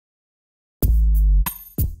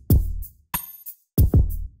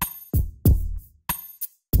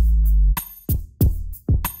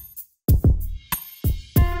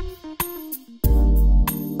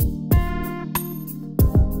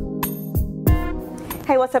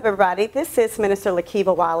Hey, what's up, everybody? This is Minister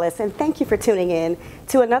Lakiva Wallace, and thank you for tuning in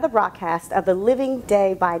to another broadcast of the Living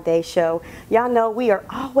Day by Day show. Y'all know we are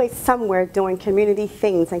always somewhere doing community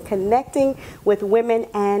things and connecting with women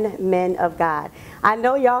and men of God. I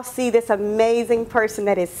know y'all see this amazing person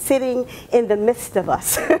that is sitting in the midst of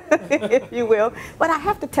us, if you will, but I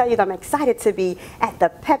have to tell you that I'm excited to be at the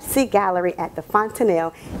Pepsi Gallery at the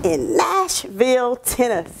Fontanelle in Nashville,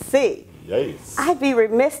 Tennessee. Yes. I'd be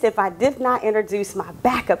remiss if I did not introduce my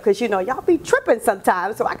backup, because you know y'all be tripping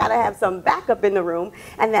sometimes, so I gotta have some backup in the room,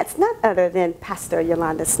 and that's none other than Pastor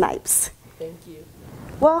Yolanda Snipes. Thank you.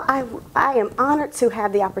 Well, I am honored to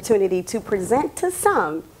have the opportunity to present to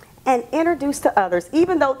some and introduce to others,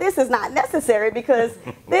 even though this is not necessary because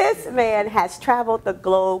this man has traveled the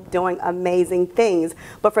globe doing amazing things.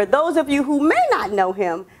 But for those of you who may not know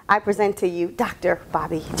him, I present to you Dr.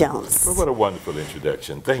 Bobby Jones. Well, what a wonderful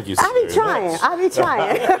introduction. Thank you so I be trying. much. I be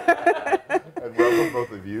trying. And welcome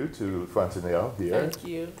both of you to Fontanelle here. Thank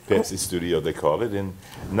you. Pepsi Studio, they call it, in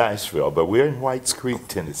Nashville. But we're in Whites Creek,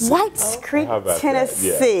 Tennessee. Whites Creek, How about that?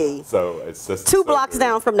 Tennessee. Yeah. So it's just Two blocks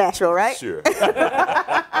down from Nashville, right? Sure.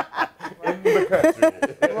 In the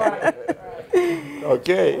country. Right.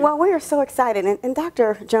 Okay. Well, we are so excited. And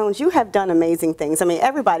Dr. Jones, you have done amazing things. I mean,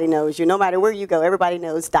 everybody knows you. No matter where you go, everybody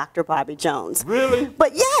knows Dr. Bobby Jones. Really?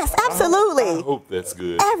 But yes, absolutely. I hope that's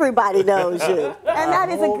good. Everybody knows you. And that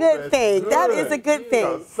is a hope good that's thing. That good. is a good thing.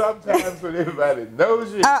 You know, sometimes when everybody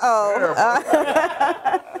knows you, But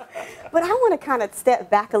I want to kind of step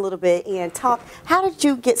back a little bit and talk. How did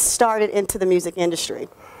you get started into the music industry?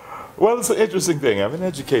 Well, it's an interesting thing. I'm an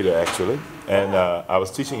educator, actually, and I was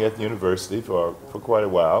teaching at the university for quite a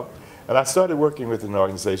while, and I started working with an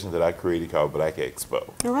organization that I created called Black Expo.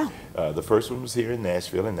 Oh, wow. The first one was here in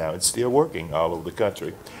Nashville, and now it's still working all over the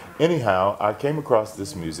country. Anyhow, I came across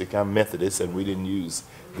this music. I'm Methodist, and we didn't use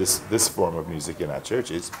this form of music in our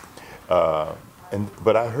churches,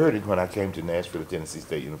 but I heard it when I came to Nashville at Tennessee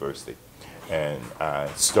State University. And I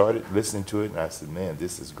started listening to it, and I said, man,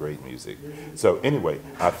 this is great music. So anyway,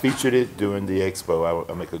 I featured it during the expo.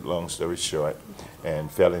 I'll make a long story short,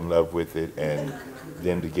 and fell in love with it, and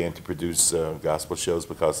then began to produce gospel shows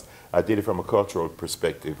because I did it from a cultural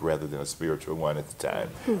perspective rather than a spiritual one at the time.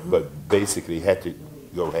 But basically had to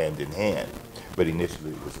go hand in hand. But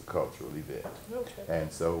initially it was a cultural event. Okay.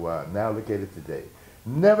 And so now look at it today.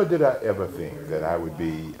 Never did I ever think that I would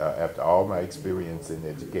be, after all my experience in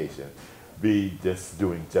education, be just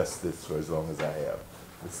doing just this for as long as I have.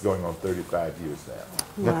 It's going on 35 years now.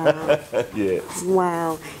 Wow. Yes.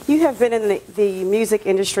 Wow. You have been in the music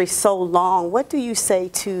industry so long. What do you say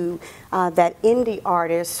to that indie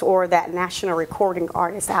artist or that national recording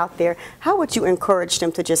artist out there? How would you encourage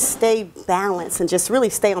them to just stay balanced and just really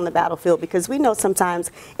stay on the battlefield? Because we know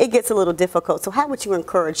sometimes it gets a little difficult. So how would you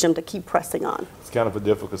encourage them to keep pressing on? It's kind of a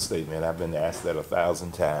difficult statement. I've been asked that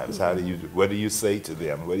 1,000 times. What do you say to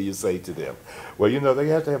them? What do you say to them? Well, you know, they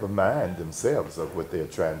have to have a mind themselves of what they're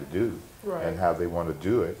trying to do. Right. And how they want to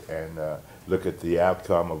do it, and look at the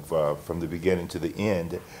outcome of from the beginning to the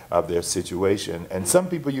end of their situation. And some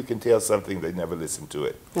people, you can tell something, they never listen to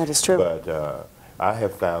it. That is true. But I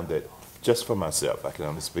have found that just for myself, I can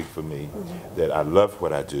only speak for me, that I love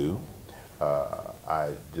what I do.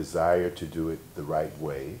 I desire to do it the right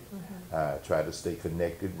way. I try to stay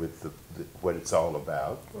connected with what it's all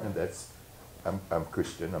about, and that's I'm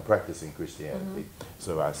Christian. I'm practicing Christianity,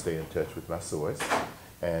 so I stay in touch with my source.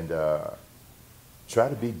 And try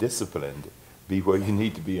to be disciplined, be where you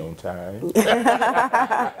need to be on time,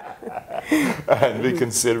 and be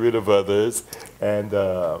considerate of others. And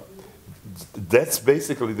that's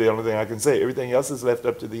basically the only thing I can say. Everything else is left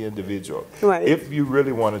up to the individual. Right. If you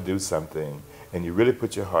really want to do something and you really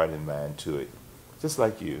put your heart and mind to it, just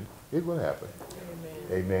like you, it will happen.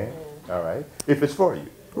 Amen. Amen. All right. If it's for you.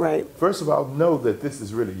 Right. First of all, know that this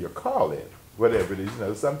is really your calling. Whatever it is, you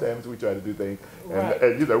know, sometimes we try to do things,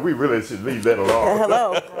 and you know, we really should leave that alone.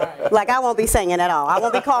 Hello. Right. Like, I won't be singing at all. I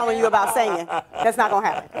won't be calling you about singing. That's not going to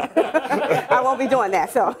happen. I won't be doing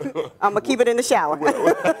that, so I'm going to keep it in the shower.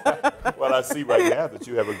 Well, I see right now that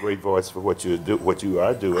you have a great voice for what you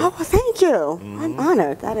are doing. Oh, well, thank you. I'm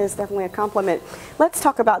honored. That is definitely a compliment. Let's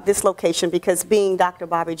talk about this location, because being Dr.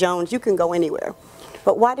 Bobby Jones, you can go anywhere.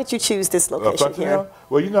 But why did you choose this location here?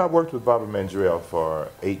 Well, you know, I worked with Barbara Mandrell for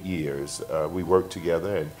 8 years. We worked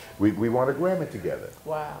together, and we won a Grammy together.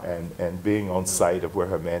 Wow. And being on site of where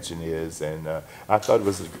her mansion is, and I thought it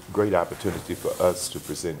was a great opportunity for us to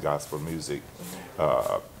present gospel music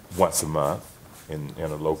once a month in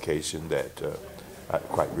a location that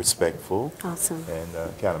quite respectful. Awesome. And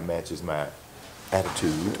kind of matches my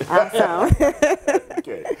attitude. Awesome.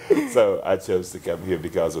 Okay. So I chose to come here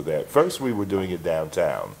because of that. First, we were doing it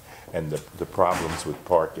downtown, and the problems with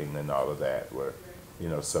parking and all of that were,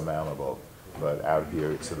 surmountable. But out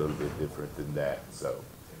here, it's a little bit different than that. So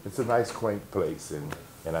it's a nice, quaint place,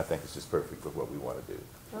 and I think it's just perfect for what we want to do.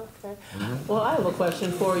 Okay. Well, I have a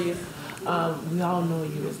question for you. We all know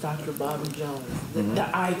you as Dr. Bobby Jones, the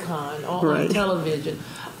icon on television.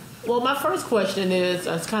 Well, my first question is,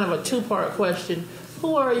 it's kind of a two-part question.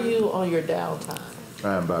 Who are you on your downtime?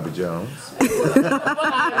 I'm Bobby Jones.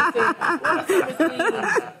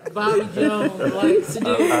 Bobby Jones likes to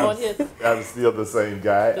do on his... I'm still the same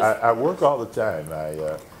guy. I work all the time.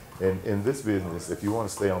 In this business, if you want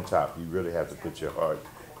to stay on top, you really have to put your heart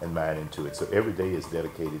and mind into it. So every day is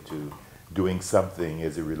dedicated to doing something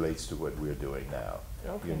as it relates to what we're doing now.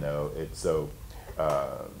 Okay. It's so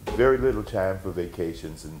very little time for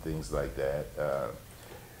vacations and things like that.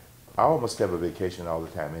 I almost have a vacation all the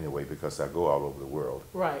time anyway because I go all over the world.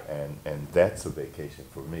 Right. And that's a vacation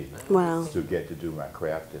for me. Wow. To get to do my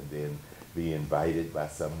craft and then be invited by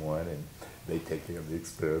someone and they take care of the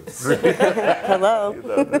expense. Hello.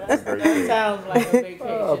 That's a great thing. That sounds like a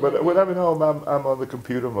vacation. But when I'm at home, I'm on the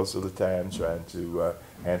computer most of the time trying to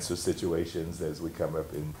answer situations as we come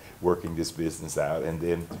up in working this business out. And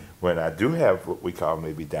then when I do have what we call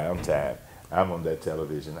maybe downtime, I'm on that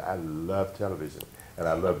television. I love television. And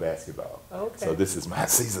I love basketball. Okay. So this is my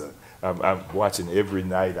season. I'm watching every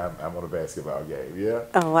night. I'm on a basketball game. Yeah.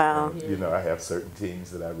 Oh, wow. And, I have certain teams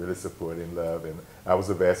that I really support and love. And I was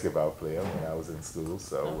a basketball player when I was in school.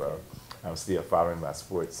 So I'm still following my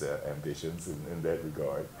sports ambitions in that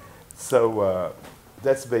regard. So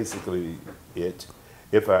that's basically it.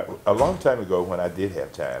 A long time ago when I did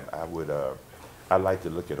have time, I like to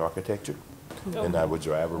look at architecture. And I would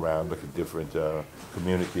drive around, look at different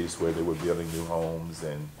communities where they were building new homes,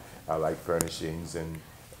 and I like furnishings and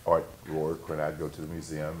artwork when I go to the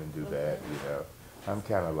museum and do that, I'm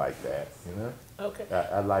kind of like that, Okay.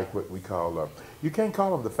 I like what we call, you can't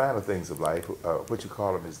call them the finer things of life. What you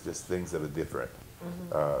call them is just things that are different,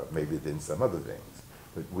 maybe than some other things.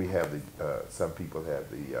 But we have some people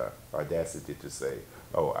have the audacity to say,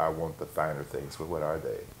 oh, I want the finer things. Well, what are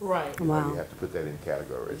they? Right. Wow. You have to put that in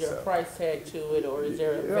categories. Is there a price tag to it, or is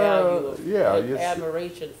there a value of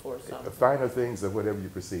admiration for something? Finer things are whatever you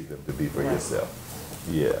perceive them to be for yourself.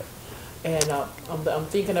 Yeah. And I'm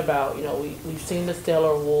thinking about, we've seen the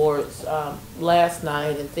Stellar Awards last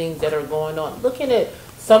night and things that are going on. Looking at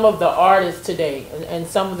some of the artists today and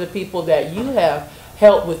some of the people that you have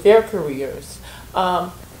helped with their careers,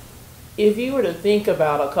 if you were to think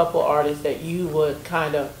about a couple artists that you would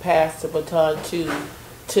kind of pass the baton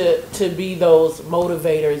to be those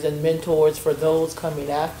motivators and mentors for those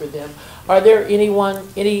coming after them, are there any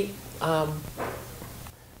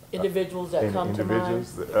individuals that come to mind?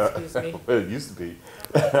 Excuse me. Well, it used to be.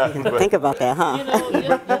 Think about that, huh? Just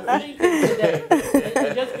thinking today,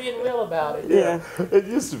 and just being real about it. Yeah, it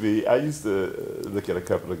used to be. I used to look at a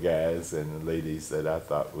couple of guys and ladies that I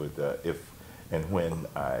thought would, if and when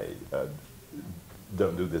I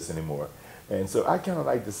don't do this anymore. And so I kind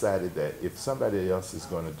of decided that if somebody else is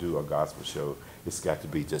going to do a gospel show, it's got to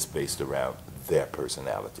be just based around their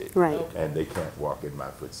personality. Right. Okay. And they can't walk in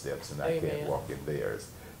my footsteps and I Amen. can't walk in theirs.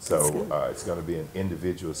 So it's going to be an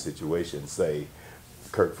individual situation. Say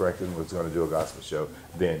Kirk Franklin was going to do a gospel show,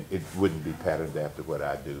 then it wouldn't be patterned after what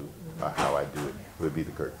I do or how I do it. It would be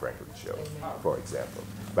the Kirk Franklin show, for example.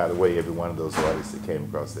 By the way, every one of those artists that came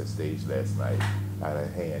across that stage last night had a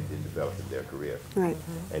hand in developing their career. Right.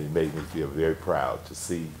 And it made me feel very proud to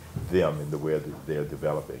see them in the way that they're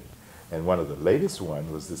developing. And one of the latest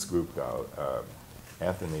ones was this group called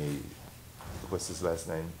Anthony, what's his last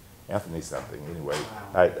name? Anthony something, anyway,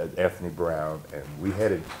 Anthony Brown, and we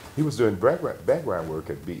had it, he was doing background work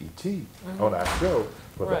at BET on our show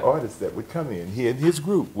for the artists that would come in. He and his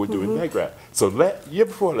group were doing background. So year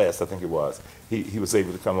before last, I think it was, he was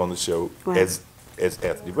able to come on the show as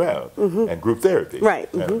Anthony Brown and Group Therapy. Right.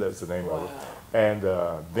 That's the name of it. And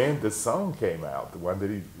then the song came out, the one that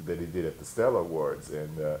he did at the Stellar Awards,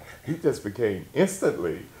 and he just became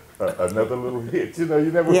instantly another little hit. You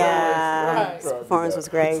never know. His performance was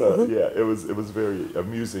great. So, yeah, it was very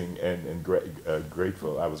amusing and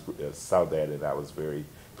grateful. I saw that and I was very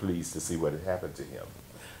pleased to see what had happened to him.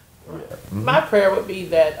 Yeah. My prayer would be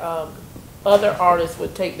that other artists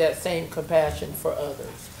would take that same compassion for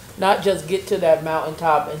others. Not just get to that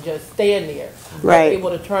mountaintop and just stand there. Right. But able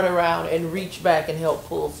to turn around and reach back and help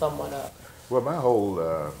pull someone up. Well, my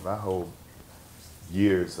whole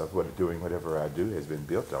years of doing whatever I do has been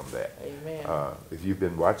built on that. Amen. If you've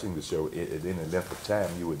been watching the show at any length of time,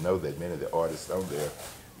 you would know that many of the artists on there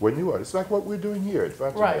were new artists, like what we're doing here at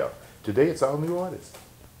Frontier. Right. Today it's all new artists.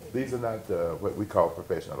 These are not what we call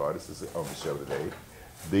professional artists on the show today.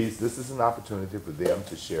 This is an opportunity for them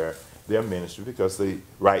to share their ministry because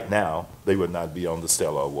right now they would not be on the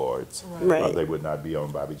Stellar Awards. Right. Or they would not be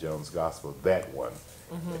on Bobby Jones Gospel, that one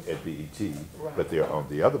at BET, Right. but they're on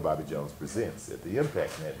the other Bobby Jones Presents at the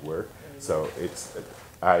Impact Network. So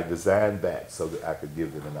I designed that so that I could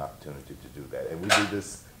give them an opportunity to do that. And we do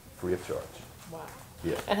this free of charge. Wow.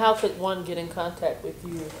 Yeah. And how could one get in contact with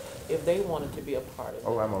you if they wanted to be a part of it?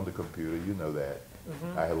 Oh, I'm on the computer, you know that.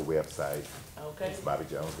 I have a website. Okay. It's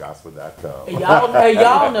BobbyJonesGospel.com. And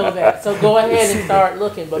y'all know that. So go ahead and start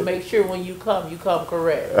looking, but make sure when you come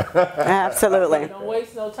correct. Absolutely. Don't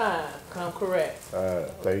waste no time. Come correct.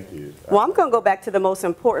 Thank you. Well, I'm going to go back to the most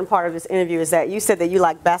important part of this interview is that you said that you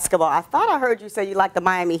like basketball. I thought I heard you say you like the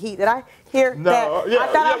Miami Heat. Did I hear No, that? yeah, I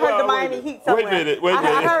thought I yeah, heard the well, Miami wait Heat a somewhere. minute, wait a I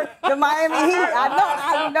minute. heard the Miami Heat.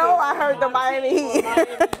 I know I heard the Miami Heat.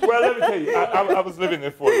 Well, let me tell you, I was living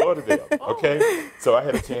in Fort Lauderdale, okay? So I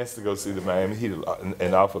had a chance to go see the Miami Heat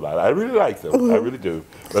an awful lot. I really like them, I really do.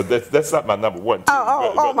 But that's not my number one team.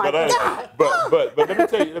 Oh, my God. But let me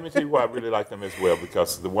tell you why I really like them as well,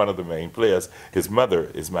 because one of the main players, his mother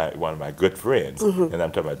is one of my good friends, and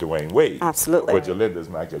I'm talking about Dwayne Wade. Absolutely. Well, Jolinda is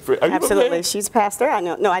my good friend. Are you Absolutely. familiar? She's pastor. I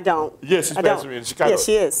know. No, I don't. Yes, she's I don't. pastor in Chicago. Yes,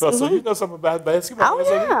 she is. So you know something about basketball? Oh,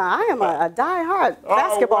 yeah. I am a diehard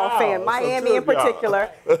basketball wow. fan, So Miami two in of y'all. particular.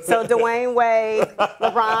 So Dwayne Wade,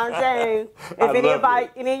 LeBron James. If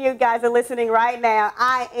any of you guys are listening right now,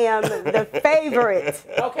 I am the favorite.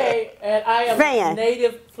 Okay, and I am Fan.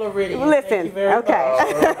 native Floridian. Listen, Thank you very okay.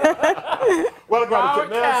 Well, Broward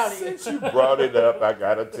now, County. since you brought it up, I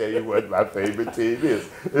gotta tell you what my favorite team is.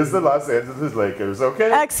 It's the Los Angeles Lakers,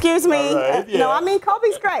 okay? Excuse me. All right, yeah. No, I mean,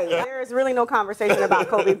 Kobe's great. There is really no conversation about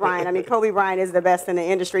Kobe Bryant. I mean, Kobe Bryant is the best in the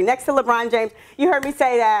industry. Next to LeBron James, you heard me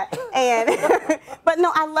say that. And but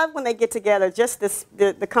no, I love when they get together, just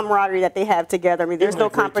the camaraderie that they have together. I mean, there's Isn't no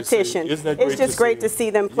that great to see? competition. Isn't that It's great just to great see? to see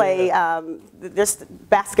them play just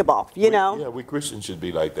basketball, you know? Yeah, we Christians should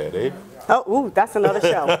be like that, eh? Oh, ooh, that's another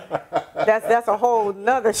show. That's a whole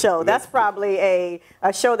nother show. That's probably a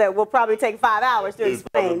show that will probably take 5 hours to It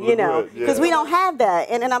explain, probably you know, would, yeah. because we don't have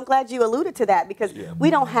that. And I'm glad you alluded to that because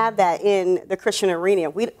we don't have that in the Christian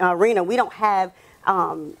arena. We don't have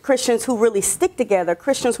Christians who really stick together,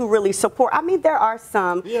 Christians who really support. I mean, there are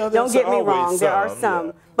some. Yeah, Don't get me always wrong. There are some,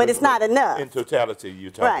 yeah. but it's not enough. In totality,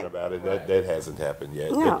 you're talking Right. about it. That hasn't happened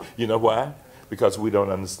yet. No. You know why? Because we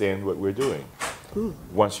don't understand what we're doing.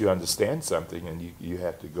 Once you understand something, and you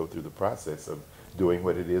have to go through the process of doing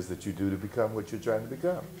what it is that you do to become what you're trying to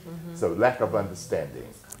become. So lack of understanding,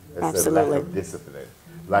 lack Absolutely. of discipline,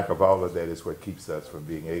 lack of all of that is what keeps us from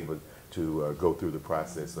being able to go through the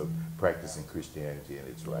process of practicing Christianity in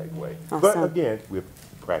its right way. Awesome. But again, we're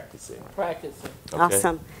practicing. Practicing. Okay?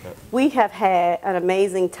 Awesome. Yeah. We have had an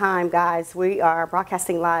amazing time, guys. We are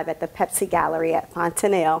broadcasting live at the Pepsi Gallery at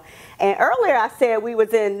Fontanelle. And earlier I said we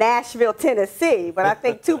was in Nashville, Tennessee, but I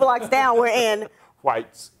think 2 blocks down we're in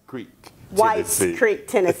Whites Creek, Whites Tennessee. Creek,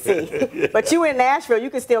 Tennessee. But you in Nashville,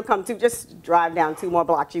 you can still come to, just drive down 2 more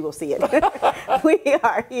blocks, you will see it. We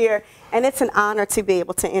are here, and it's an honor to be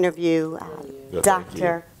able to interview Thank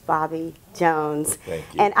Dr. Bobby Jones. Thank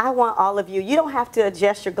you. And I want all of you don't have to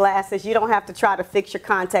adjust your glasses, you don't have to try to fix your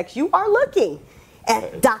contacts. You are looking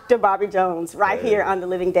at Dr. Bobby Jones right here on the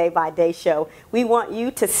Living Day by Day show. We want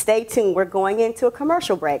you to stay tuned. We're going into a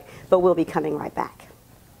commercial break, but we'll be coming right back.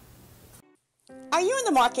 Are you in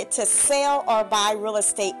the market to sell or buy real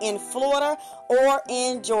estate in Florida or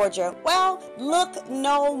in Georgia? Well, look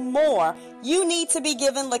no more. You need to be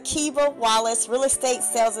giving Lakiva Wallace, Real Estate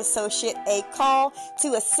Sales Associate, a call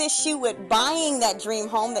to assist you with buying that dream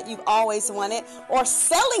home that you've always wanted or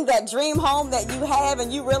selling that dream home that you have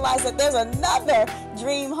and you realize that there's another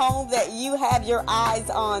dream home that you have your eyes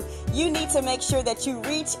on. You need to make sure that you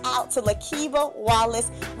reach out to Lakiva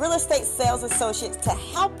Wallace, Real Estate Sales Associates, to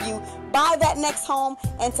help you buy that next home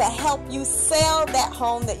and to help you sell that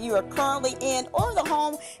home that you are currently in, or the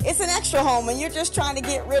home, it's an extra home and you're just trying to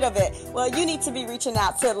get rid of it. Well, you need to be reaching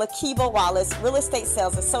out to Lakiva Wallace, Real Estate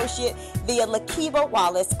Sales Associate, via Lakiva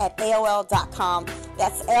Wallace at AOL.com.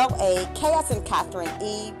 That's L-A-K as in Catherine,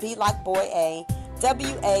 E, B like boy A,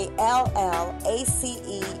 WALLACE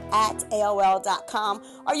at AOL.com.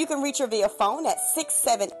 Or you can reach her via phone at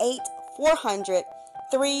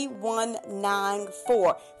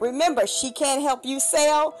 678-400-3194. Remember, she can't help you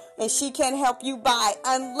sell and she can't help you buy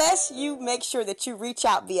unless you make sure that you reach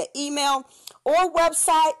out via email or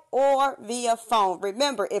website or via phone.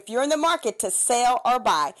 Remember, if you're in the market to sell or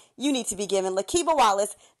buy, you need to be giving Lakiva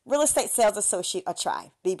Wallace, Real Estate Sales Associate, a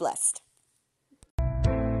try. Be blessed.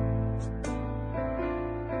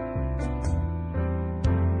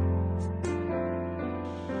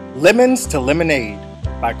 Lemons to Lemonade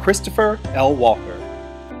by Christopher L. Walker.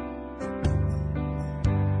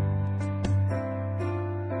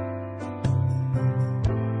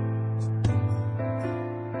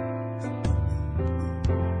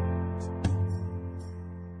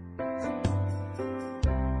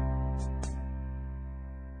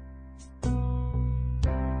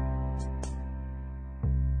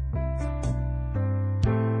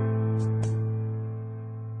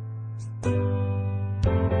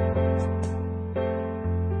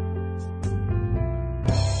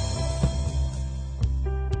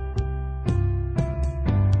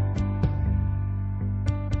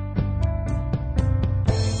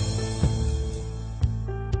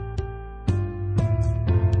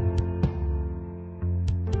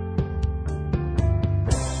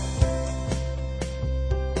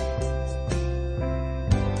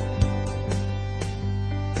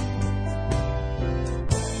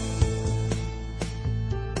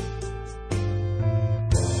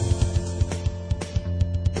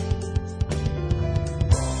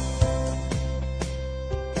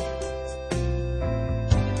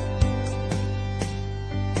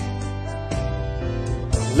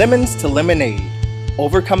 Lemons to Lemonade,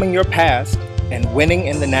 Overcoming Your Past and Winning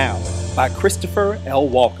in the Now by Christopher L.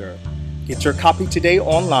 Walker. Get your copy today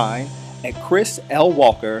online at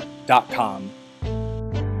chrislwalker.com.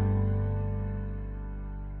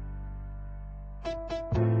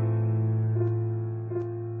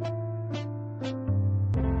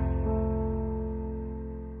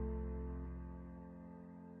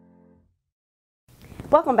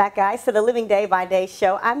 Welcome back, guys, to the Living Day by Day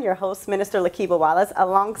show. I'm your host, Minister Lakiba Wallace.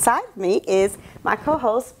 Alongside me is my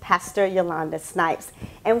co-host, Pastor Yolanda Snipes.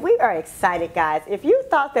 And we are excited, guys. If you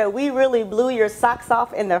thought that we really blew your socks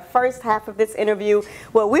off in the first half of this interview,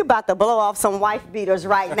 well, we're about to blow off some wife beaters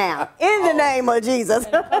right now, in the name of Jesus.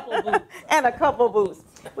 And a couple boots. And a couple boots.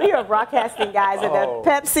 We are broadcasting, guys, at the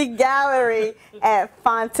Pepsi Gallery at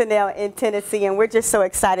Fontanelle in Tennessee, and we're just so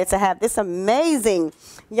excited to have this amazing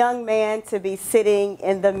young man to be sitting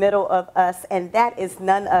in the middle of us, and that is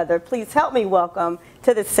none other. Please help me welcome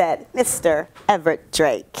to the set, Mr. Everett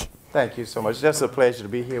Drake. Thank you so much. Just a pleasure to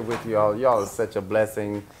be here with you all. Y'all are such a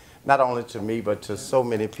blessing, not only to me, but to so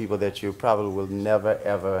many people that you probably will never,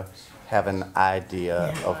 ever have an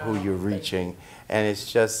idea of who you're reaching. And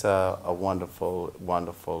it's just a wonderful,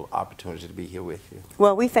 wonderful opportunity to be here with you.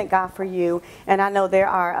 Well, we thank God for you. And I know there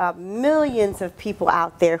are millions of people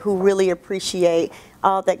out there who really appreciate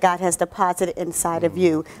all that God has deposited inside of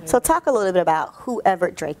you. So talk a little bit about who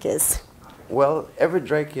Everett Drake is. Well, Everett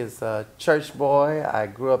Drake is a church boy. I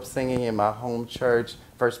grew up singing in my home church,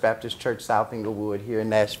 First Baptist Church, South Inglewood, here in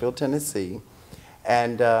Nashville, Tennessee.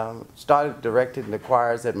 And started directing the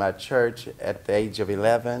choirs at my church at the age of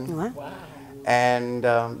 11. Wow. And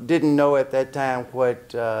didn't know at that time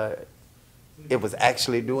what it was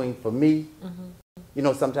actually doing for me. You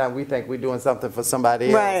know, sometimes we think we're doing something for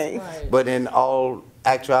somebody else. Right. But in all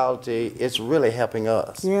actuality, it's really helping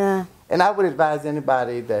us. Yeah. And I would advise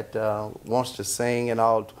anybody that wants to sing and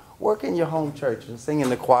all, work in your home church and sing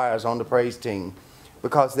in the choirs on the praise team,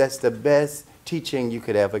 because that's the best teaching you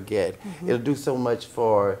could ever get. It'll do so much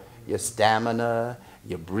for your stamina,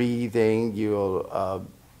 your breathing. You'll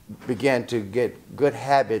begin to get good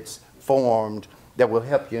habits formed that will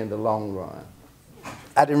help you in the long run.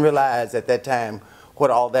 I didn't realize at that time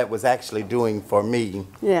what all that was actually doing for me.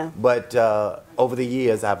 Yeah. But over the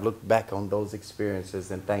years, I've looked back on those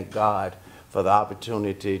experiences and thank God for the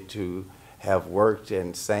opportunity to have worked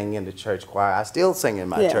and sang in the church choir. I still sing in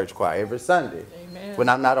my church choir every Sunday. Amen. When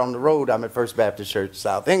I'm not on the road, I'm at First Baptist Church,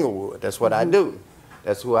 South Inglewood. That's what I do.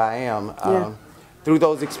 That's who I am. Through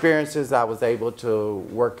those experiences, I was able to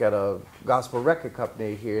work at a gospel record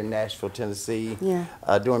company here in Nashville, Tennessee,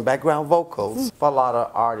 doing background vocals for a lot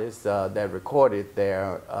of artists that recorded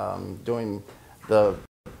there during the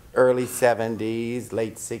early 70s,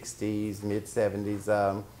 late 60s, mid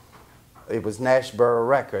 70s. It was Nashborough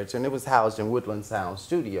Records, and it was housed in Woodland Sound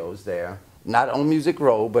Studios there, not on Music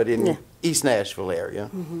Row, but in East Nashville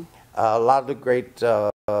area. A lot of the great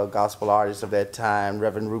gospel artists of that time,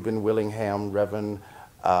 Reverend Reuben Willingham, Reverend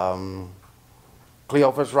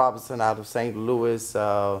Cleophas Robinson out of St. Louis,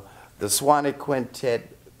 the Swanee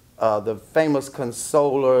Quintet, the famous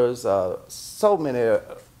Consolers, so many,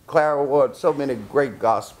 Clara Ward, so many great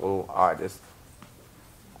gospel artists.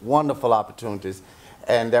 Wonderful opportunities.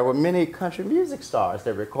 And there were many country music stars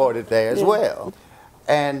that recorded there as well.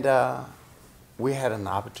 And we had an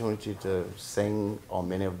opportunity to sing on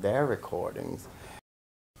many of their recordings.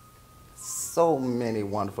 So many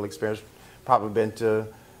wonderful experiences. Probably been to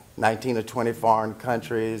 19 or 20 foreign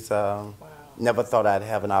countries. Never thought I'd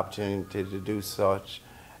have an opportunity to do such.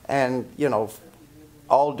 And, you know,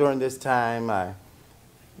 all during this time,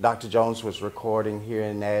 Dr. Jones was recording here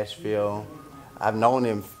in Nashville. I've known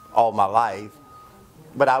him all my life,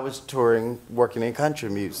 but I was touring, working in country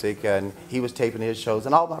music, and he was taping his shows,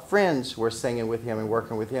 and all my friends were singing with him and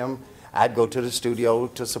working with him. I'd go to the studio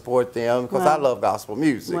to support them because I love gospel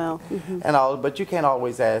music and all. But you can't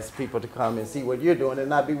always ask people to come and see what you're doing and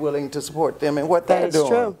not be willing to support them and what they're doing.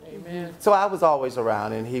 True. Amen. So I was always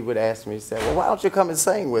around, and he would ask me, say, well, why don't you come and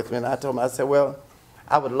sing with me? And I told him, I said, well,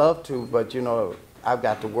 I would love to, but, you know, I've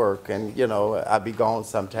got to work, and, you know, I'll be gone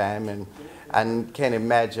sometime, and I can't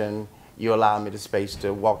imagine you allow me the space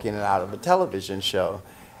to walk in and out of a television show.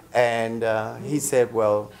 And he said,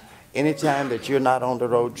 well, anytime that you're not on the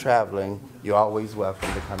road traveling, you're always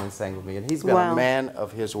welcome to come and sing with me. And he's been a man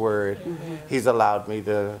of his word. He's allowed me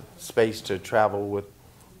the space to travel with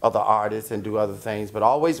other artists and do other things, but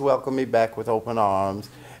always welcome me back with open arms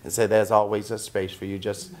and say there's always a space for you.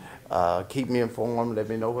 Just keep me informed, let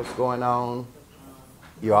me know what's going on.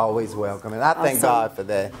 You're always welcome. And I thank God for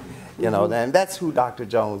that. You know, and that's who Dr.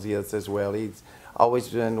 Jones is as well. He's always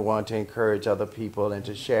been the one to encourage other people and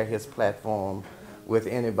to share his platform with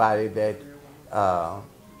anybody that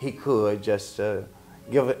he could, just to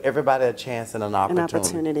give everybody a chance and an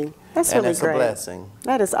opportunity. That's and really it's great. A blessing.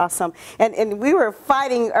 That is awesome. And we were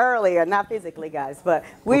fighting earlier, not physically, guys, but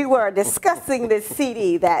we were discussing this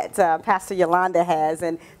CD that Pastor Yolanda has,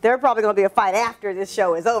 and there's probably going to be a fight after this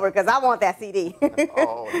show is over because I want that CD.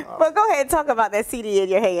 Oh, no. But go ahead and talk about that CD in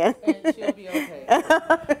your hand. And she'll be okay.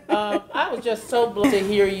 I was just so blessed to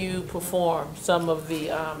hear you perform some of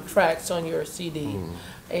the tracks on your CD.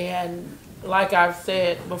 And like I've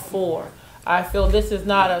said before, I feel this is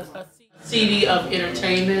not a CD of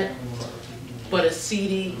entertainment, but a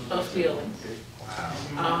CD of healing.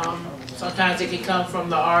 Sometimes it can come from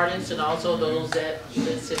the artist and also those that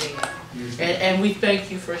listening. And we thank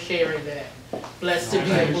you for sharing that. Blessed to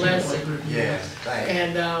be a blessing. Yeah, thanks.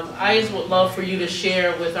 And I just would love for you to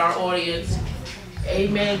share with our audience,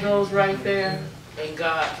 amen goes right there, and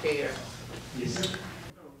God cares.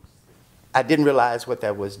 I didn't realize what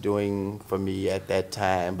that was doing for me at that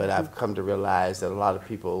time, but I've come to realize that a lot of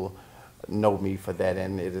people know me for that,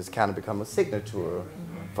 and it has kind of become a signature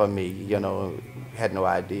for me. You know, had no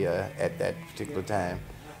idea at that particular time.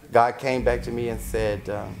 God came back to me and said,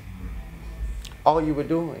 all you were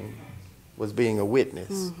doing was being a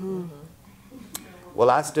witness. Well,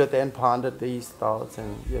 I stood there and pondered these thoughts,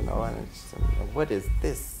 and, you know, and what is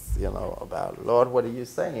this, you know, about? Lord, what are you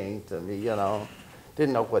saying to me, you know?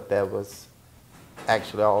 Didn't know what that was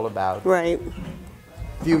actually all about. Right.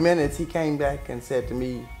 A few minutes, he came back and said to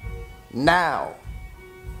me, now,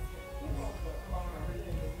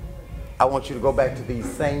 I want you to go back to these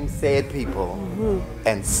same said people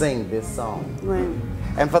and sing this song. Right.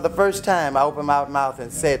 And for the first time, I opened my mouth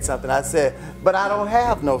and said something. I said, but I don't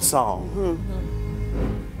have no song.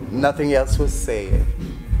 Nothing else was said.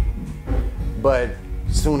 But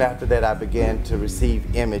soon after that, I began to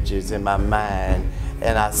receive images in my mind,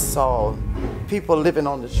 and I saw people living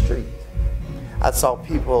on the street. I saw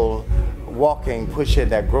people walking, pushing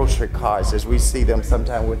their grocery carts as we see them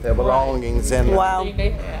sometimes with their belongings. And wow.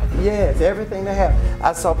 Everything they have. yes, everything they have.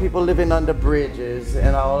 I saw people living under bridges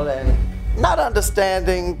and all that, and not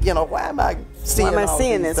understanding, you know, why am I seeing all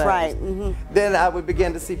these this? things? Right. Then I would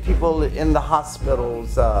begin to see people in the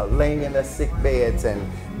hospitals, laying in their sick beds and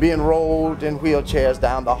being rolled in wheelchairs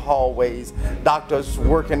down the hallways, doctors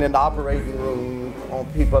working in the operating room on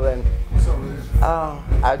people, and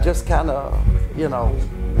I just kind of, you know,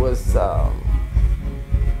 was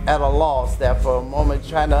at a loss there for a moment,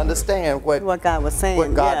 trying to understand what God was saying.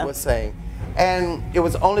 What God was saying. And it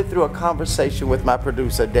was only through a conversation with my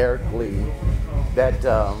producer, Derek Lee, that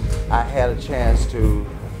I had a chance to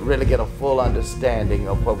really get a full understanding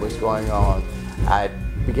of what was going on. I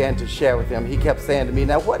began to share with him. He kept saying to me,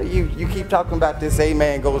 now what do you keep talking about this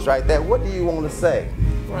amen goes right there. What do you want to say?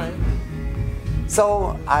 Right.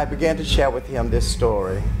 So I began to share with him this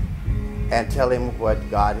story and tell him what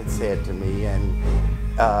God had said to me.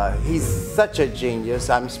 And he's such a genius.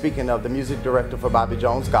 I'm speaking of the music director for Bobby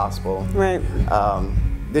Jones Gospel. Right.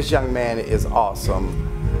 This young man is awesome.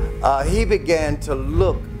 He began to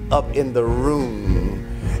look up in the room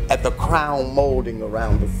at the crown molding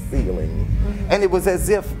around the ceiling. And it was as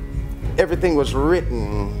if everything was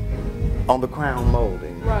written on the crown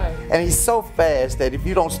molding. Right. And he's so fast that if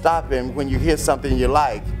you don't stop him when you hear something you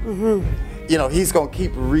like, you know, he's going to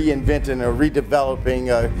keep reinventing or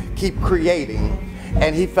redeveloping, keep creating.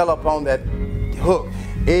 And he fell upon that hook.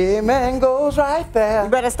 Amen goes right there. You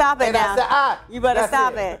better stop it and now. I said, You better that's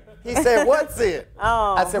stop it. He said, what's it?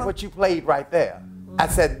 Oh. I said, what you played right there. I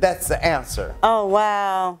said, that's the answer. Oh,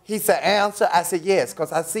 wow. He said, answer? I said, yes,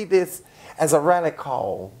 because I see this as a rally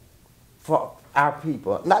call for our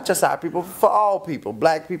people. Not just our people, for all people,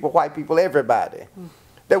 black people, white people, everybody.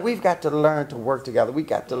 That we've got to learn to work together. We've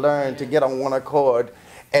got to learn to get on one accord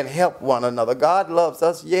and help one another. God loves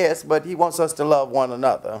us, yes, but he wants us to love one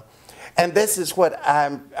another. And this is what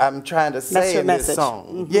I'm trying to say in this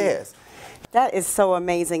song. Yes. That is so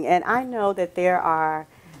amazing. And I know that there are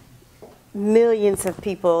millions of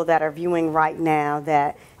people that are viewing right now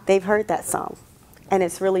that they've heard that song and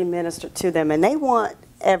it's really ministered to them, and they want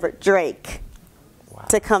Everett Drake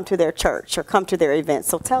to come to their church or come to their event.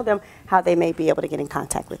 So tell them how they may be able to get in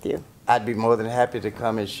contact with you. I'd be more than happy to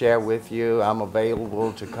come and share with you. I'm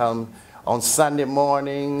available to come on Sunday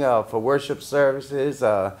morning for worship services,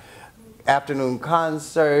 afternoon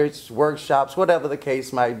concerts, workshops, whatever the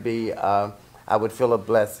case might be. I would feel a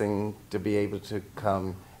blessing to be able to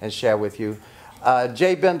come and share with you.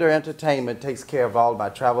 J. Bender Entertainment takes care of all my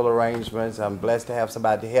travel arrangements. I'm blessed to have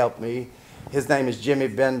somebody to help me. His name is Jimmy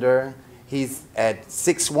Bender. He's at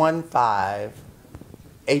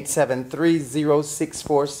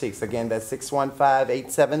 615-873-0646. Again, that's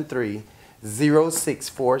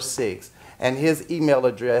 615-873-0646. And his email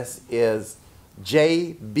address is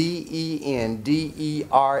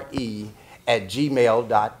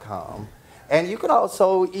jbendere@gmail.com. And you can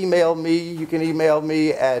also email me. You can email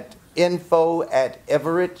me at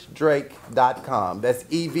info@everettdrake.com. That's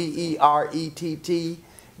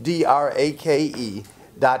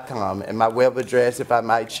EverettDrake.com. And my web address, if I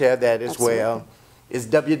might share that as well, is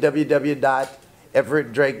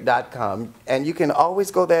www.everettdrake.com. And you can always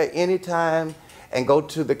go there anytime and go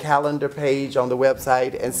to the calendar page on the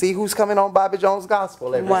website and see who's coming on Bobby Jones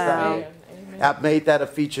Gospel every Sunday. I've made that a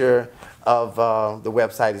feature of the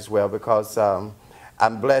website as well, because I'm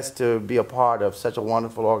blessed to be a part of such a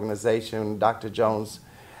wonderful organization, Dr. Jones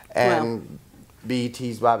and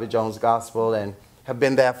BET's Bobby Jones Gospel, and have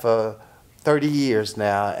been there for 30 years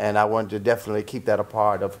now, and I wanted to definitely keep that a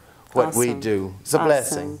part of what we do. It's a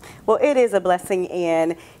blessing. Well, it is a blessing,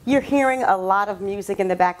 and you're hearing a lot of music in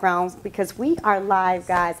the background because we are live,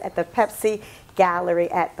 guys, at the Pepsi Gallery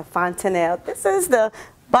at the Fontanelle. This is the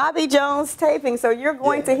Bobby Jones taping, so you're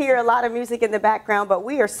going to hear a lot of music in the background, but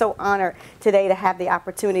we are so honored today to have the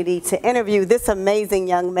opportunity to interview this amazing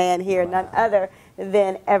young man here, none other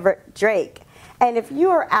than Everett Drake. And if you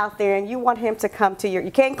are out there and you want him to come to you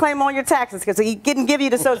can't claim on your taxes because he didn't give you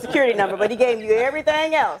the Social Security number, but he gave you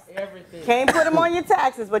everything else. Everything. Can't put him on your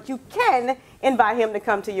taxes, but you can invite him to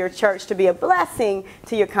come to your church to be a blessing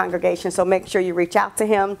to your congregation. So make sure you reach out to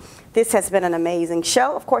him. This has been an amazing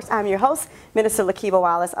show. Of course, I'm your host, Minister Lakiba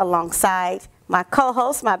Wallace, alongside my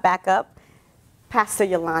co-host, my backup, Pastor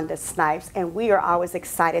Yolanda Snipes. And we are always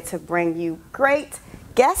excited to bring you great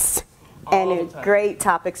guests and great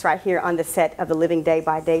topics right here on the set of the Living Day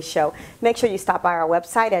by Day show. Make sure you stop by our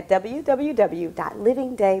website at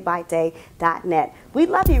www.livingdaybyday.net. We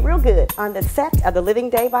love you real good on the set of the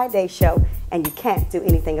Living Day by Day show, and you can't do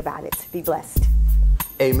anything about it. Be blessed.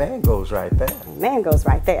 Amen goes right there. Amen goes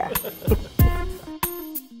right there.